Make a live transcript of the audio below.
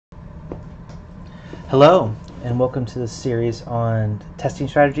Hello, and welcome to this series on testing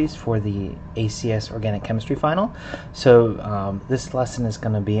strategies for the ACS Organic Chemistry Final. So this lesson is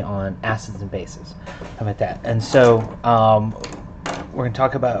going to be on acids and bases. How about that? And so we're going to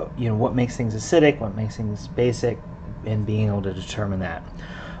talk about what makes things acidic, what makes things basic, and being able to determine that.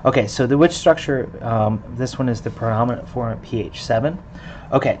 Okay, so the which structure, this one is the predominant form at pH 7.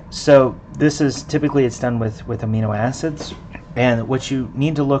 Okay, so this is typically it's done with amino acids, and what you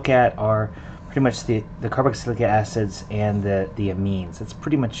need to look at are pretty much the carboxylic acids and the amines. That's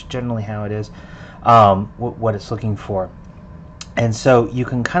pretty much generally how it is, what it's looking for. And so you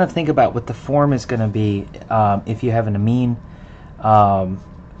can kind of think about what the form is going to be if you have an amine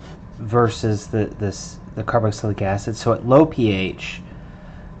versus the carboxylic acid. So at low pH,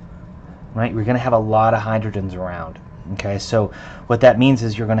 right, you're going to have a lot of hydrogens around. Okay, so what that means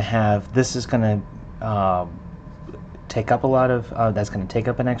is you're going to have, this is going to take up a lot of, that's going to take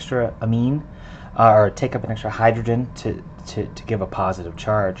up an extra amine, or take up an extra hydrogen to give a positive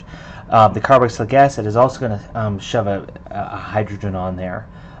charge. The carboxylic acid is also going to shove a hydrogen on there,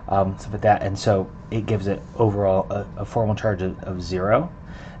 stuff like that, and so it gives it overall a formal charge of 0.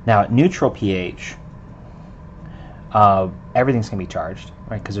 Now at neutral pH, everything's going to be charged,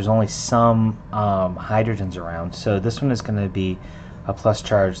 right? Because there's only some hydrogens around. So this one is going to be a plus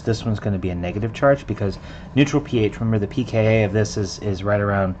charge. This one's going to be a negative charge because neutral pH. Remember the pKa of this is right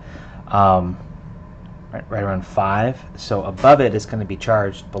around right around 5. So above it, it's going to be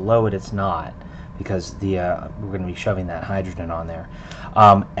charged. Below it, it's not because we're going to be shoving that hydrogen on there.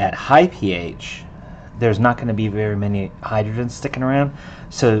 At high pH, there's not going to be very many hydrogens sticking around,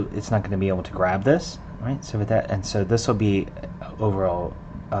 so it's not going to be able to grab this. Right, so with that, and so this will be overall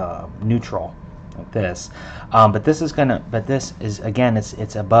neutral, like this. But this is again,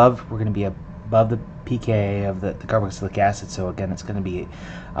 it's above. We're going to be above the pKa of the carboxylic acid. So again, it's going to be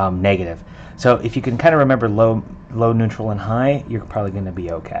negative. So if you can kind of remember low, neutral, and high, you're probably going to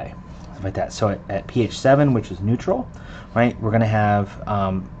be okay, like that. So at pH 7, which is neutral, right, we're going to have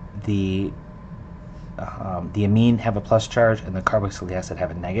the amine have a plus charge and the carboxylic acid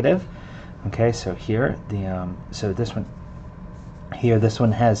have a negative. Okay, so here so this one here, this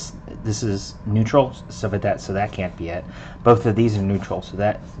is neutral, so that can't be it. Both of these are neutral, so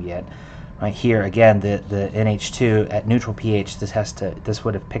that can't be it. Right here again, the NH2 at neutral pH, this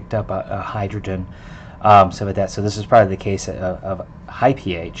would have picked up a hydrogen, so this is probably the case of high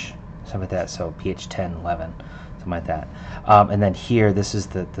pH, so pH 10, 11, something like that. And then here, this is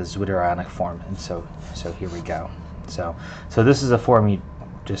the zwitterionic form, and so here we go. So this is a form you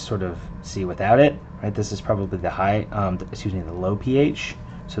just sort of see without it, right? This is probably the low pH.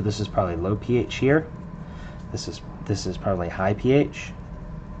 So this is probably low pH here. This is probably high pH,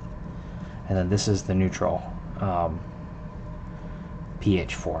 and then this is the neutral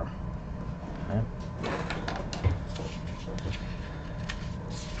pH form. Okay.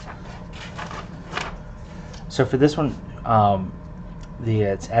 So for this one,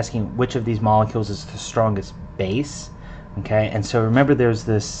 it's asking which of these molecules is the strongest base. Okay, and so remember, there's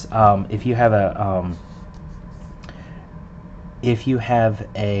this. If you have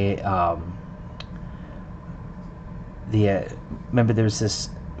remember there's this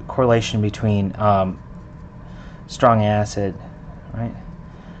correlation between strong acid, right,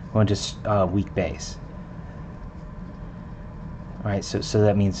 going to weak base, right? So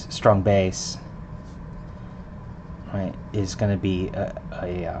that means strong base, right, is going to be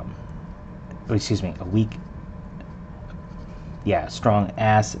a weak. Yeah, strong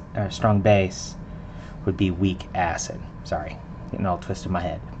acid or strong base would be weak acid. Sorry, getting all twisted in my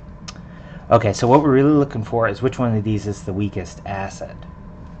head. Okay, so what we're really looking for is which one of these is the weakest acid.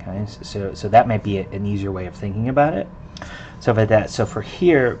 Okay, so that might be an easier way of thinking about it. So for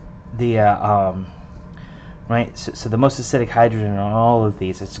here, the right, so the most acidic hydrogen on all of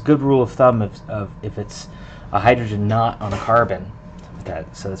these. It's a good rule of thumb of if it's a hydrogen not on a carbon,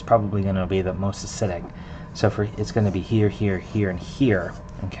 so it's probably going to be the most acidic. So it's going to be here, here, here, and here.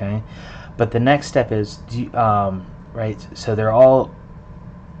 Okay, but the next step is right. So they're all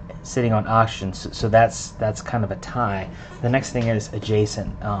sitting on oxygen. So that's kind of a tie. The next thing is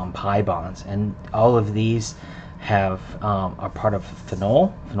adjacent pi bonds, and all of these are part of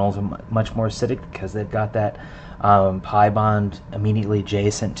phenol. Phenols are much more acidic because they've got that pi bond immediately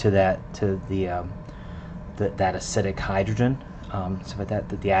adjacent to that acidic hydrogen. So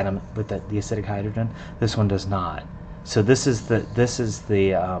the atom with the acidic hydrogen. This one does not. So this is the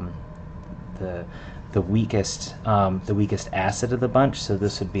weakest acid of the bunch. So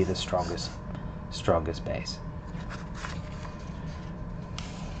this would be the strongest base.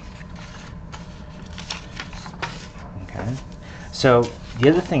 Okay. So the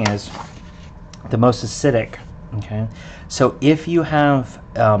other thing is, the most acidic. Okay, so if you have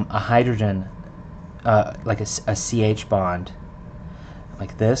a hydrogen, like a CH bond,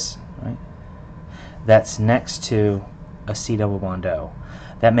 like this, right? That's next to a C double bond O.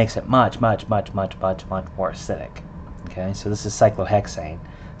 That makes it much more acidic. Okay, so this is cyclohexane.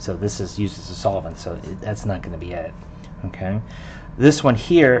 So this is used as a solvent. So that's not going to be it. Okay, this one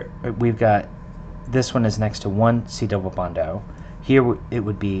here, we've got, this one is next to one C double bond O. Here it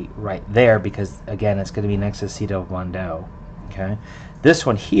would be right there because again it's going to be next to C double bond O. Okay, this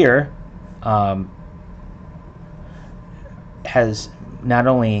one here has not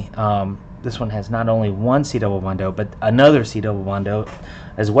only this one has not only one C double bond O, but another C double bond O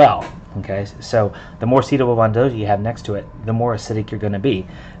as well. Okay, so the more C double bond O's you have next to it, the more acidic you're going to be,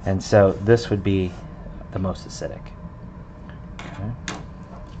 and so this would be the most acidic. Okay.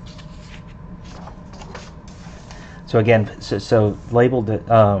 So again, so labeled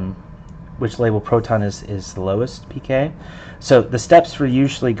which label proton is the lowest pK. So the steps we're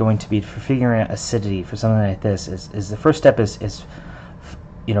usually going to be for figuring out acidity for something like this is the first step is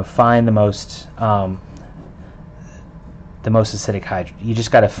find the most acidic hydrogen. You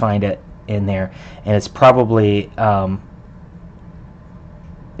just got to find it in there, and it's probably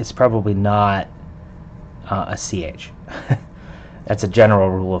not a CH. That's a general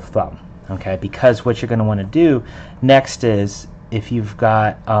rule of thumb. Okay, because what you're going to want to do next is, if you've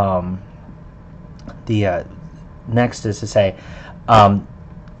got next is to say the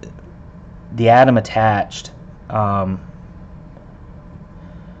atom attached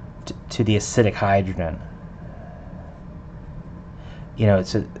to the acidic hydrogen.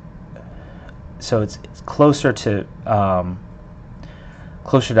 It's closer to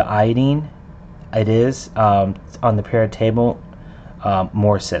iodine. It is on the periodic table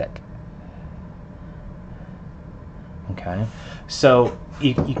more acidic. Okay, so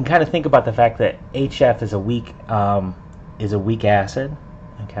you can kind of think about the fact that HF is a weak acid.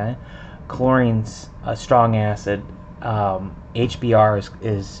 Okay, chlorine's a strong acid. HBr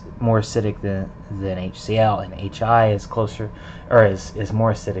is more acidic than HCl, and HI is closer, or is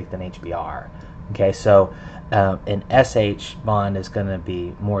more acidic than HBr. Okay, so an SH bond is going to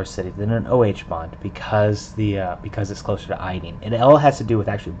be more acidic than an OH bond because it's closer to iodine. And it all has to do with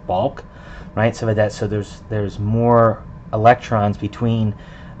actually bulk, right? So there's more electrons between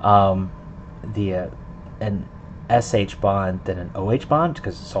an SH bond than an OH bond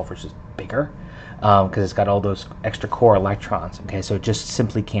because the sulfur is just bigger. Because it's got all those extra core electrons. Okay, so it just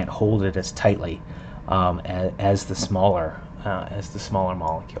simply can't hold it as tightly as the smaller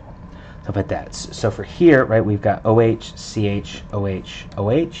molecule. Stuff like that. So for here, right, we've got OH, CH, OH,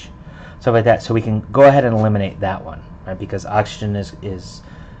 OH, stuff like that. So we can go ahead and eliminate that one, right? Because oxygen is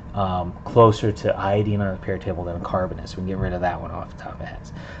closer to iodine on the periodic table than carbon is. So we can get rid of that one off the top of our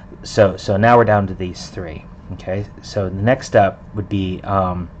heads. So now we're down to these three. Okay, so the next step would be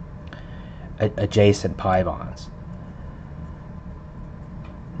adjacent pi bonds.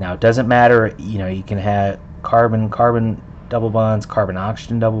 Now it doesn't matter, you can have carbon double bonds, carbon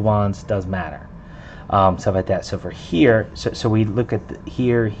oxygen double bonds, doesn't matter. Stuff like that. So for here, so we look at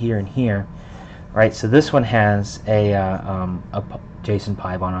here, and here, right? So this one has a adjacent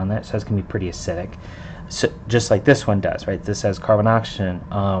pi bond on that, so it's gonna be pretty acidic. So just like this one does, right? This has carbon oxygen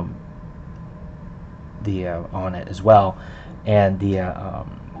on it as well, and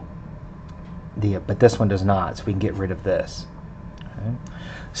but this one does not, so we can get rid of this. Okay.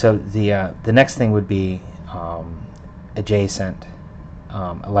 So the next thing would be adjacent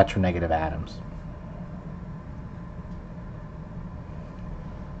electronegative atoms.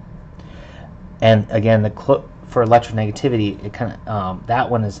 And again, for electronegativity, it kind of that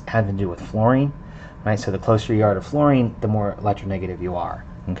one is having to do with fluorine, right? So the closer you are to fluorine, the more electronegative you are.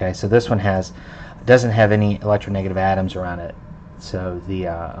 Okay, so this one doesn't have any electronegative atoms around it, so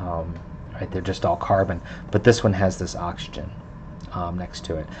right, they're just all carbon, but this one has this oxygen next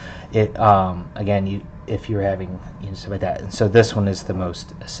to it. Again, if you're having stuff like that, and so this one is the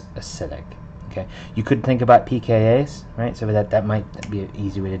most acidic. Okay, you could think about pKa's, right? So that might be an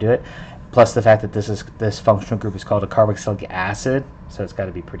easy way to do it. Plus the fact that this functional group is called a carboxylic acid, so it's got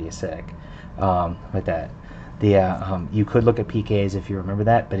to be pretty acidic. Like that. You could look at pKa's if you remember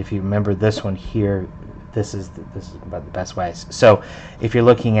that, but if you remember this one here, this is about the best way. So if you're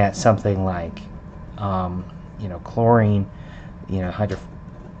looking at something like chlorine,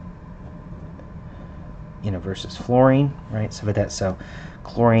 versus fluorine, right? So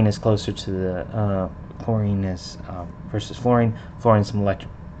chlorine is closer to the versus fluorine. Fluorine's more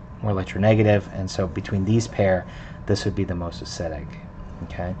electronegative, and so between these pair, this would be the most acidic.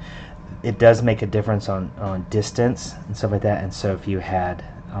 Okay, it does make a difference on distance and stuff like that. And so if you had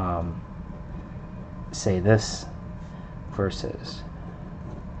say this versus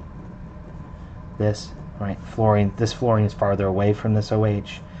this, right? Fluorine, this fluorine is farther away from this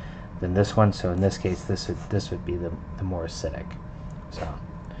OH than this one, so in this case this would be the more acidic. So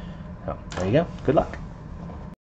there you go. Good luck.